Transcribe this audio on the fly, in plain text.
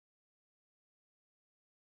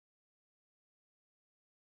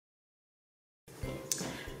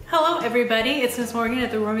Hello everybody, it's Miss Morgan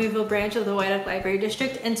at the Romeoville branch of the White Oak Library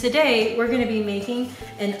District, and today we're going to be making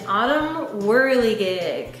an Autumn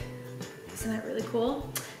Whirligig. Isn't that really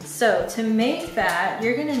cool? So to make that,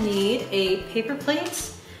 you're going to need a paper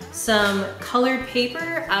plate, some colored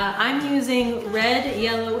paper. I'm using red,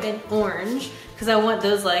 yellow, and orange because I want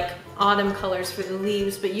those like autumn colors for the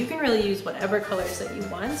leaves, but you can really use whatever colors that you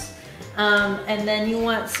want. And then you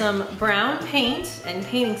want some brown paint and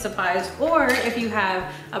painting supplies, or if you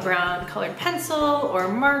have a brown colored pencil or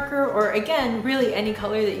marker, or again, really any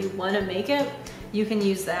color that you want to make it, you can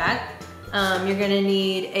use that. You're gonna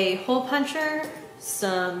need a hole puncher,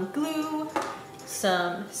 some glue,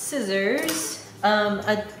 some scissors,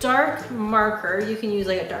 a dark marker. You can use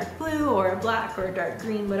like a dark blue or a black or a dark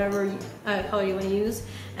green, whatever color you want to use,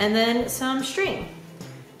 and then some string.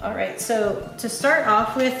 All right, so to start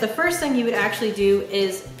off with, the first thing you would actually do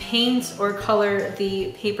is paint or color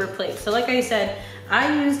the paper plate. So like I said,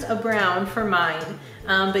 I used a brown for mine,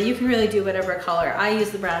 but you can really do whatever color. I use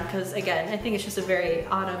the brown because, again, I think it's just a very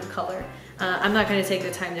autumn color. I'm not gonna take the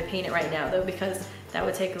time to paint it right now though, because that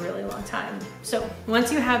would take a really long time. So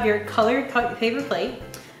once you have your colored paper plate,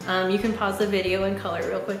 you can pause the video and color it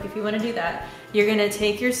real quick if you want to do that. You're going to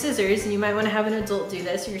take your scissors, and you might want to have an adult do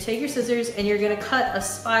this. You're going to take your scissors and you're going to cut a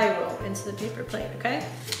spiral into the paper plate, okay?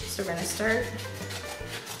 So we're going to start.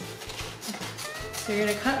 So you're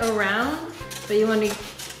going to cut around, but you want to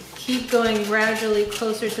keep going gradually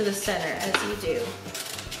closer to the center as you do.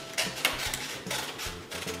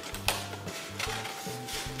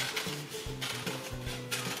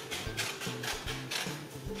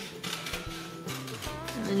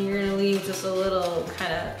 And you're gonna leave just a little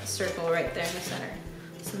kind of circle right there in the center.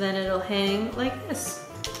 So then it'll hang like this.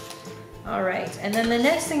 All right, and then the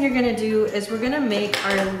next thing you're gonna do is we're gonna make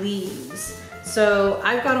our leaves. So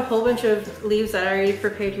I've got a whole bunch of leaves that I already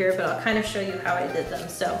prepared here, but I'll kind of show you how I did them.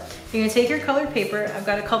 So you're gonna take your colored paper. I've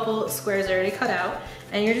got a couple squares already cut out,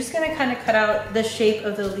 and you're just gonna kind of cut out the shape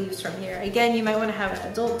of the leaves from here. Again, you might wanna have an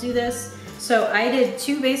adult do this. So I did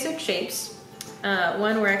two basic shapes.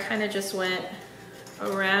 One where I kind of just went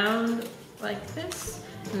around like this,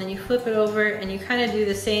 and then you flip it over and you kind of do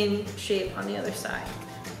the same shape on the other side.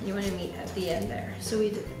 And you want to meet at the end there. So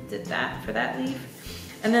we did that for that leaf.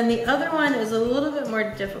 And then the other one is a little bit more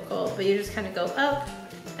difficult, but you just kind of go up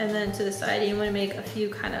and then to the side. You want to make a few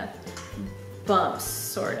kind of bumps,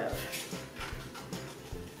 sort of,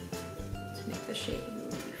 to make the shape of the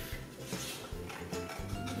leaf.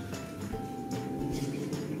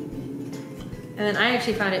 And then I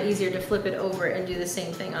actually found it easier to flip it over and do the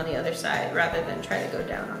same thing on the other side rather than try to go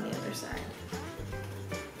down on the other side.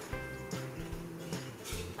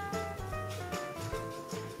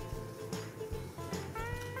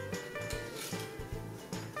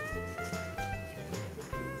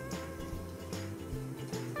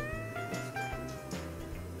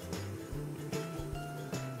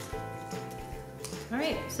 All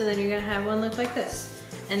right, so then you're gonna have one look like this.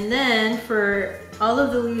 And then for all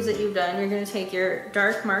of the leaves that you've done, you're gonna take your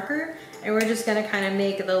dark marker and we're just gonna kind of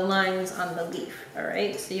make the lines on the leaf, all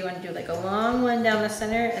right? So you wanna do like a long one down the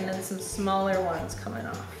center and then some smaller ones coming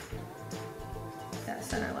off that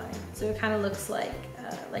center line. So it kind of looks like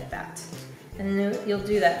that. And then you'll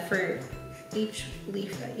do that for each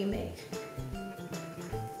leaf that you make.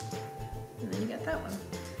 And then you got that one.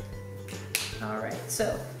 All right,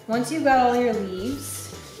 so once you've got all your leaves,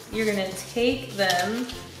 you're gonna take them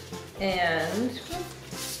and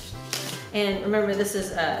remember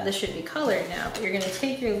this should be colored now, but you're gonna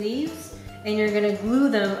take your leaves and you're gonna glue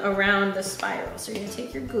them around the spiral. So you're gonna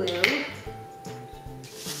take your glue,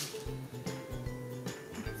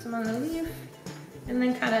 put some on the leaf, and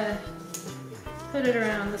then kind of put it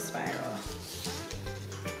around the spiral,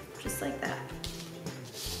 just like that.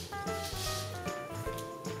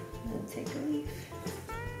 And then take a leaf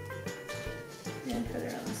and put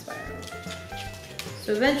it on the spiral.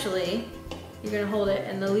 So eventually, you're gonna hold it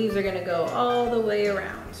and the leaves are gonna go all the way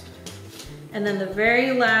around. And then the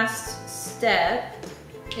very last step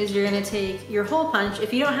is you're gonna take your hole punch.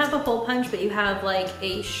 If you don't have a hole punch, but you have like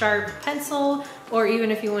a sharp pencil, or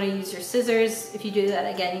even if you wanna use your scissors, if you do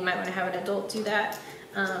that, again, you might wanna have an adult do that.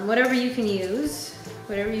 Whatever you can use,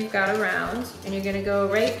 whatever you've got around, and you're gonna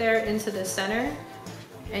go right there into the center,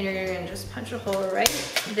 and you're gonna just punch a hole right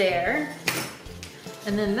there.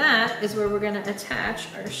 And then that is where we're gonna attach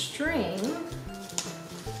our string.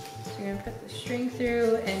 So you're gonna put the string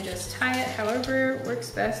through and just tie it however works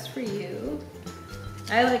best for you.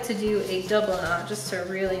 I like to do a double knot just to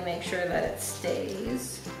really make sure that it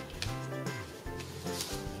stays.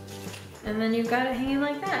 And then you've got it hanging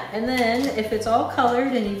like that. And then if it's all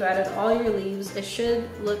colored and you've added all your leaves, it should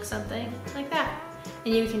look something like that.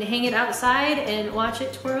 and you can hang it outside and watch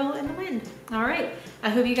it twirl in the wind. All right, I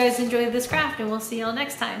hope you guys enjoyed this craft, and we'll see y'all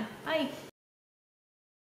next time. Bye.